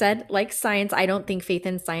 like you said, like science. I don't think faith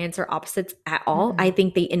and science are opposites at all. Mm-hmm. I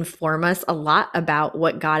think they inform us a lot about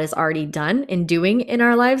what God has already done and doing in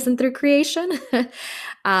our lives and through creation.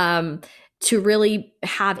 to really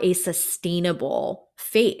have a sustainable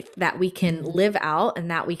faith that we can live out and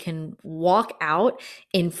that we can walk out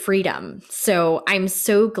in freedom. So I'm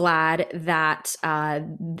so glad that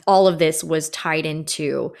all of this was tied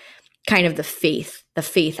into kind of the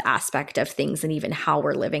faith aspect of things, and even how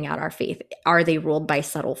we're living out our faith. Are they ruled by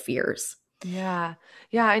subtle fears? Yeah.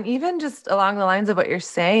 Yeah. And even just along the lines of what you're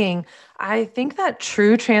saying, I think that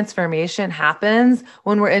true transformation happens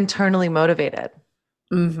when we're internally motivated.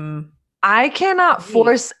 Mm-hmm. I cannot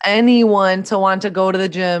force anyone to want to go to the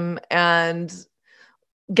gym and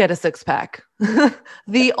get a six pack.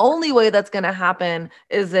 The only way that's going to happen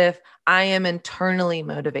is if I am internally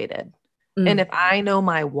motivated. And if I know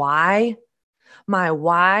my why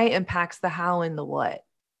impacts the how and the what.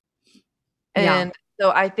 And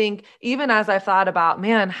so I think even as I've thought about,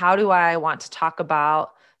 man, how do I want to talk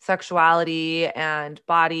about sexuality and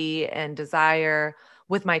body and desire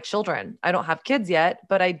with my children? I don't have kids yet,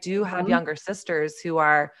 but I do have younger sisters who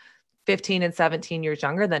are 15 and 17 years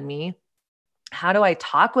younger than me. How do I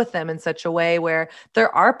talk with them in such a way where there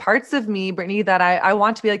are parts of me, Brittany, that I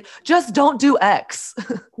want to be like, just don't do X.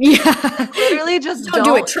 Yeah. Literally just don't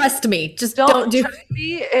do it. Trust me. Just don't do trust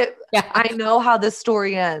me. I know how this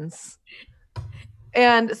story ends.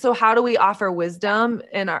 And so how do we offer wisdom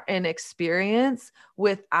in experience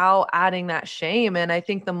without adding that shame? And I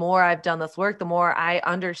think the more I've done this work, the more I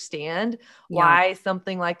understand why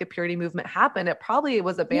something like the purity movement happened. It probably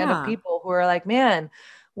was a band of people who are like, man,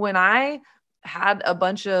 when I had a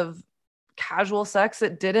bunch of casual sex,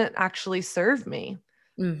 it didn't actually serve me.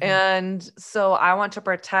 And so I want to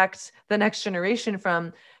protect the next generation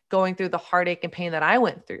from going through the heartache and pain that I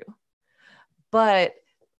went through. But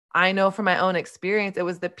I know from my own experience, it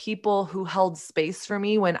was the people who held space for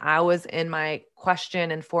me when I was in my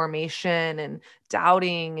question and formation and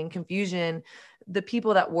doubting and confusion, the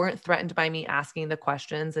people that weren't threatened by me asking the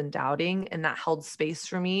questions and doubting, and that held space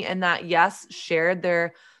for me, and that, yes, shared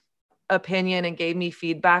their opinion and gave me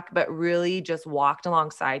feedback, but really just walked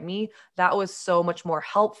alongside me. That was so much more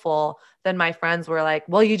helpful than my friends were like,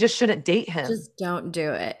 well, you just shouldn't date him. Just don't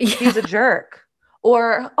do it. He's a jerk.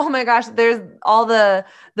 Or, oh my gosh, there's all the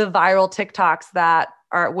viral TikToks that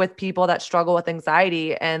are with people that struggle with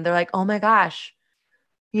anxiety. And they're like, oh my gosh,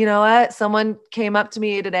 you know what? Someone came up to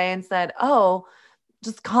me today and said, oh,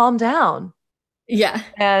 just calm down. Yeah.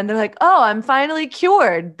 And they're like, oh, I'm finally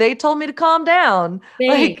cured. They told me to calm down.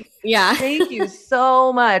 Thanks. Thank you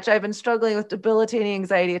so much. I've been struggling with debilitating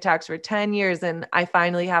anxiety attacks for 10 years and I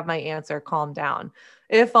finally have my answer. Calm down.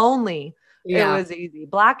 If only it was easy.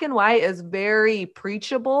 Black and white is very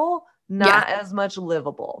preachable, not as much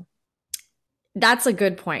livable. That's a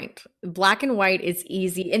good point. Black and white is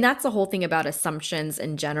easy. And that's the whole thing about assumptions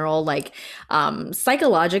in general. Like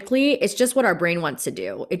psychologically, it's just what our brain wants to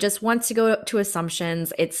do. It just wants to go to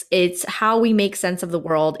assumptions. It's how we make sense of the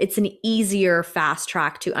world. It's an easier fast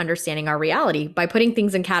track to understanding our reality by putting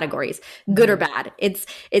things in categories, good or bad. It's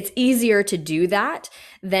easier to do that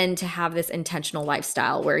than to have this intentional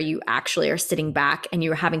lifestyle where you actually are sitting back and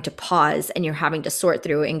you're having to pause and you're having to sort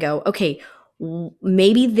through and go, okay,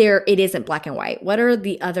 maybe it isn't black and white. What are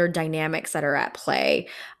the other dynamics that are at play?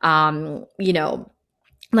 Like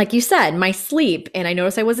you said, my sleep, and I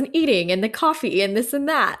noticed I wasn't eating, and the coffee and this and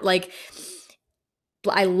that. Like,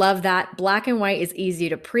 I love that. Black and white is easy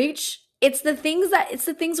to preach. It's the things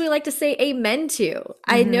we like to say amen to.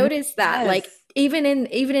 I noticed that, like, even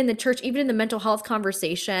in the church, even in the mental health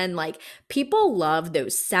conversation, like, people love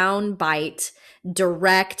those soundbite,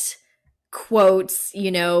 direct quotes,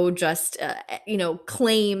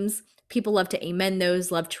 claims. People love to amen those,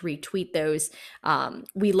 love to retweet those.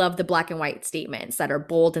 We love the black and white statements that are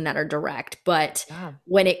bold and that are direct. But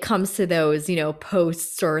when it comes to those,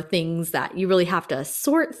 posts or things that you really have to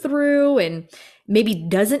sort through and maybe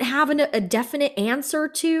doesn't have a definite answer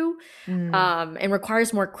to, and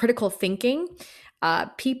requires more critical thinking,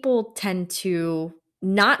 people tend to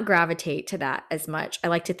not gravitate to that as much. I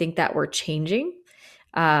like to think that we're changing.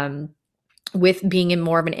 With being in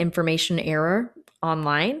more of an information era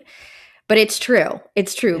online. But it's true.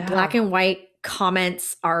 It's true. Yeah. Black and white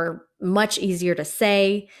comments are much easier to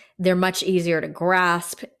say. They're much easier to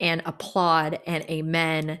grasp and applaud and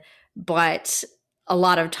amen. But a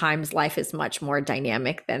lot of times life is much more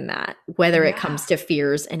dynamic than that, whether it comes to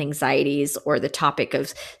fears and anxieties or the topic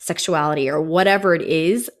of sexuality or whatever it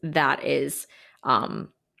is that is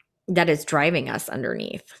driving us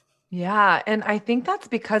underneath. Yeah. And I think that's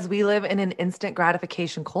because we live in an instant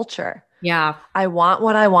gratification culture. Yeah. I want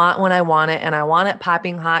what I want when I want it, and I want it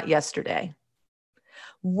popping hot yesterday.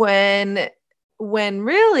 When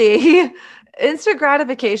really instant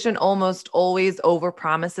gratification almost always over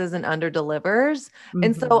promises and under delivers.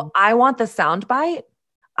 And so I want the soundbite.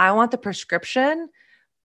 I want the prescription.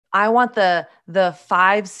 I want the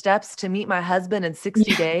 5 steps to meet my husband in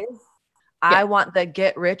 60 days. I want the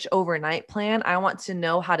get rich overnight plan. I want to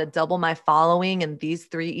know how to double my following in these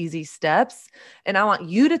 3 easy steps. And I want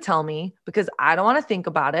you to tell me, because I don't want to think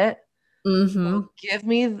about it. So give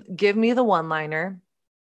me the one-liner,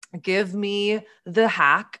 give me the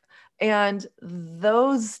hack. And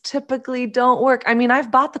those typically don't work. I mean, I've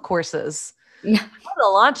bought the courses. How to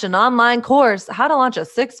launch an online course, how to launch a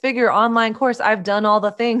 6-figure online course. I've done all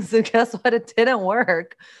the things, and guess what? It didn't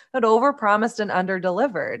work. It overpromised and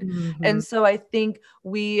underdelivered. And so I think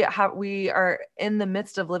we are in the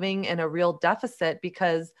midst of living in a real deficit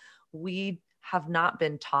because we have not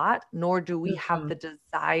been taught, nor do we have the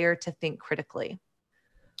desire to think critically.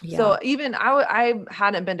 So even I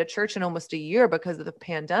hadn't been to church in almost a year because of the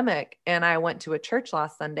pandemic. And I went to a church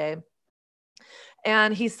last Sunday,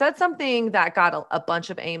 and he said something that got a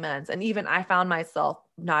bunch of amens. And even I found myself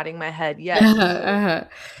nodding my head. Yes.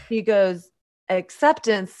 He goes,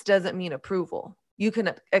 acceptance doesn't mean approval. You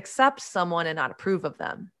can accept someone and not approve of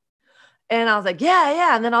them. And I was like,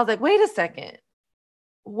 yeah. And then I was like, wait a second.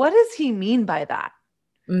 What does he mean by that?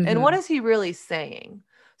 And what is he really saying?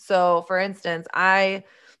 So for instance, I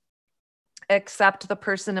accept the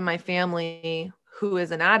person in my family who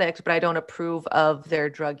is an addict, but I don't approve of their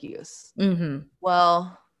drug use.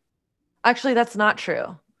 Well, actually, that's not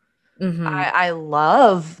true. I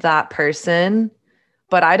love that person,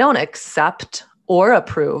 but I don't accept or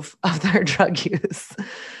approve of their drug use,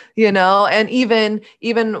 and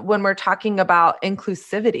even when we're talking about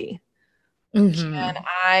inclusivity, can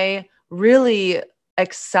I really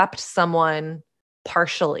accept someone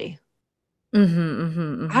partially?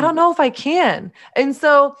 I don't know if I can. And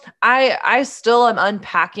so I still am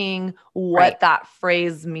unpacking what that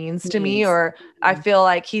phrase means to me, or I feel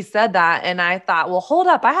like he said that. And I thought, well, hold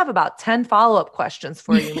up. I have about 10 follow-up questions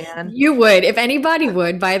for you, man. You would, if anybody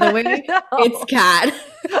would, by the way, it's Kat.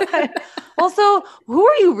 Well, so who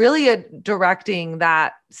are you really directing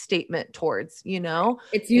that statement towards,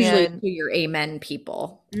 It's usually to your amen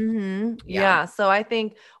people. Yeah. So I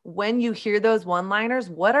think when you hear those one-liners,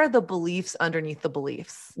 what are the beliefs underneath the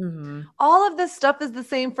beliefs? All of this stuff is the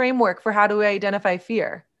same framework for how do we identify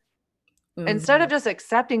fear. Instead of just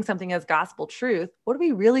accepting something as gospel truth, what are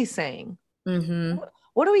we really saying?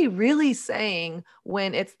 What are we really saying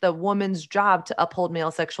when it's the woman's job to uphold male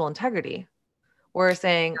sexual integrity? We're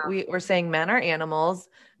saying we're saying men are animals,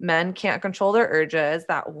 men can't control their urges,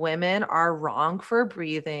 that women are wrong for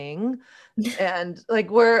breathing, and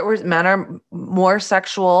like we're men are more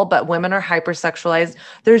sexual, but women are hypersexualized.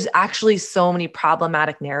 There's actually so many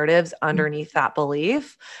problematic narratives underneath that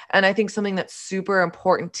belief, and I think something that's super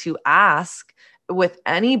important to ask with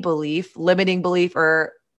any belief, limiting belief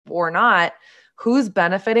or not, who's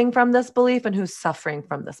benefiting from this belief and who's suffering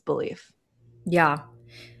from this belief. Yeah,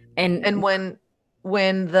 and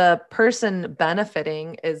when the person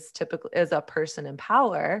benefiting is a person in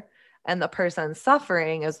power and the person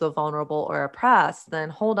suffering is the vulnerable or oppressed,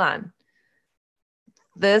 then hold on.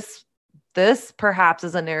 This perhaps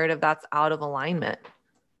is a narrative that's out of alignment.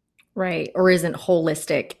 Right. Or isn't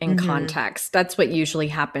holistic in context. That's what usually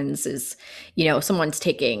happens is, someone's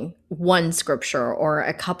taking one scripture or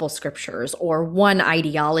a couple scriptures or one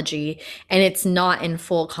ideology, and it's not in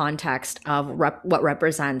full context of what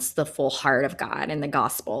represents the full heart of God and the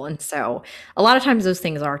gospel. And so a lot of times those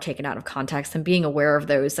things are taken out of context, and being aware of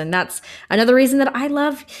those. And that's another reason that I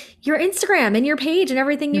love your Instagram and your page and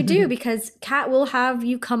everything you do, because Kat will have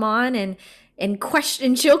you come on and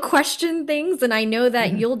she'll question things. And I know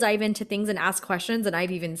that you'll dive into things and ask questions. And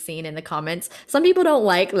I've even seen in the comments, some people don't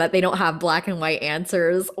like that they don't have black and white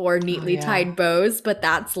answers or neatly tied bows, but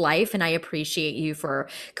that's life. And I appreciate you for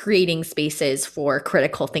creating spaces for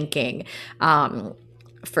critical thinking,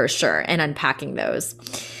 for sure, and unpacking those.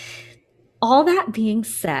 All that being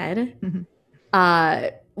said,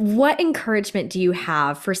 what encouragement do you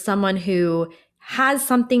have for someone who has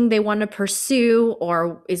something they want to pursue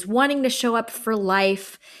or is wanting to show up for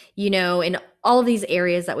life, in all of these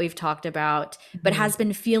areas that we've talked about, but has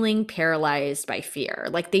been feeling paralyzed by fear?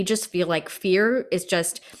 Like they just feel like fear is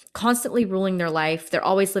just constantly ruling their life. They're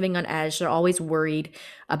always living on edge. They're always worried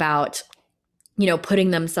about, putting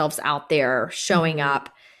themselves out there, showing up.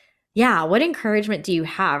 Yeah. What encouragement do you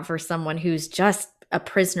have for someone who's just a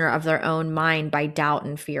prisoner of their own mind by doubt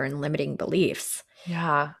and fear and limiting beliefs?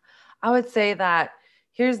 Yeah. I would say that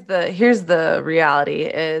here's the reality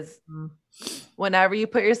is whenever you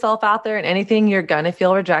put yourself out there in anything, you're going to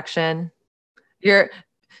feel rejection.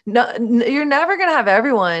 you're never going to have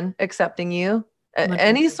everyone accepting you.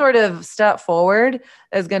 Any sort of step forward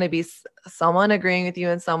is going to be someone agreeing with you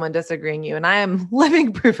and someone disagreeing you. And I am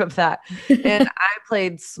living proof of that. And I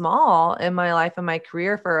played small in my life and my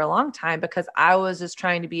career for a long time because I was just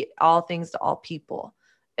trying to be all things to all people,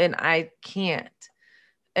 and I can't.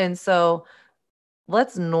 And so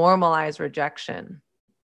let's normalize rejection.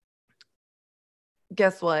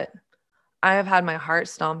 Guess what? I have had my heart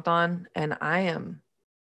stomped on, and I am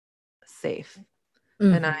safe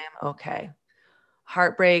and I am okay.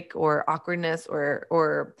 Heartbreak or awkwardness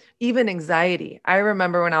or even anxiety. I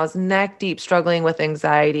remember when I was neck deep struggling with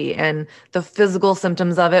anxiety, and the physical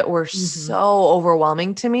symptoms of it were so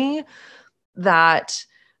overwhelming to me that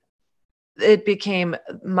it became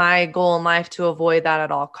my goal in life to avoid that at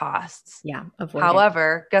all costs. Yeah.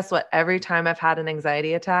 However, guess what? Every time I've had an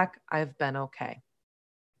anxiety attack, I've been okay.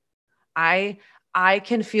 I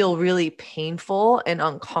can feel really painful and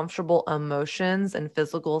uncomfortable emotions and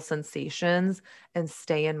physical sensations and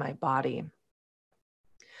stay in my body.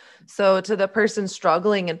 So to the person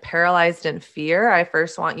struggling and paralyzed in fear, I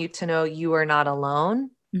first want you to know you are not alone.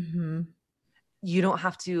 You don't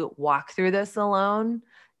have to walk through this alone.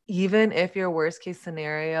 Even if your worst case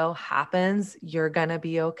scenario happens, you're going to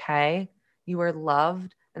be okay. You are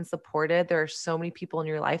loved and supported. There are so many people in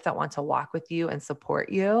your life that want to walk with you and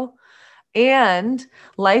support you. And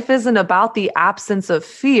life isn't about the absence of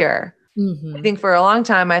fear. I think for a long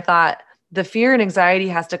time, I thought the fear and anxiety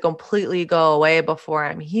has to completely go away before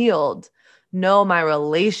I'm healed. No, my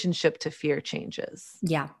relationship to fear changes.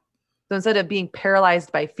 Yeah. So instead of being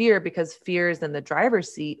paralyzed by fear because fear is in the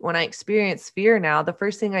driver's seat, when I experience fear now, the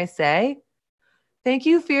first thing I say, thank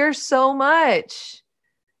you, fear, so much.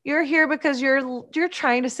 You're here because you're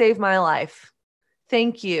trying to save my life.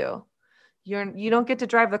 Thank you. You don't get to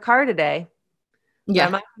drive the car today. Yeah.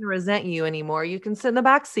 I'm not going to resent you anymore. You can sit in the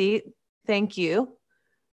back seat. Thank you.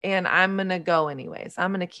 And I'm going to go anyways. I'm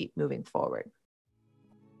going to keep moving forward.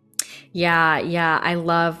 Yeah. Yeah. I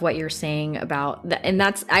love what you're saying about that. And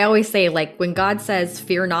I always say, like, when God says,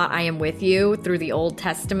 fear not, I am with you through the Old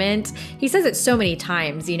Testament, he says it so many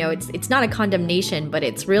times, it's not a condemnation, but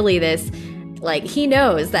it's really this, like, he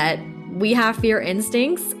knows that we have fear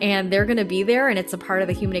instincts and they're going to be there, and it's a part of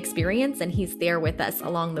the human experience, and he's there with us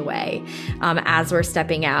along the way as we're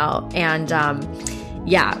stepping out. And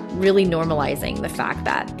really normalizing the fact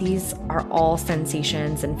that these are all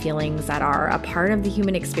sensations and feelings that are a part of the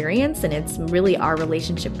human experience, and it's really our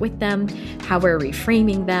relationship with them, how we're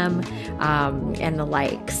reframing them, and the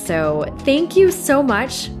like. So thank you so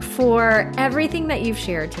much for everything that you've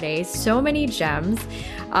shared today. So many gems.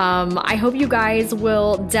 I hope you guys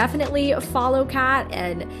will definitely follow Kat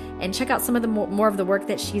and check out some of the more of the work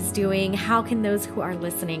that she's doing. How can those who are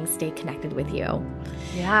listening stay connected with you?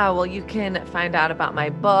 Yeah, well, you can find out about my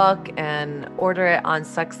book and order it on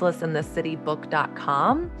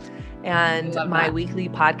sexlessinthecitybook.com. And my weekly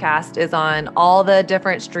podcast is on all the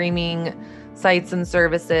different streaming sites and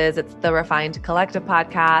services. It's the Refined Collective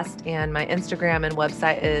podcast, and my Instagram and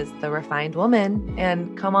website is The Refined Woman.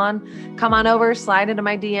 And come on over, slide into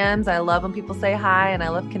my DMs. I love when people say hi, and I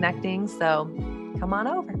love connecting. So come on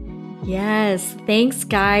over. Yes. Thanks,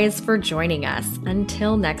 guys, for joining us.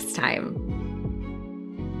 Until next time.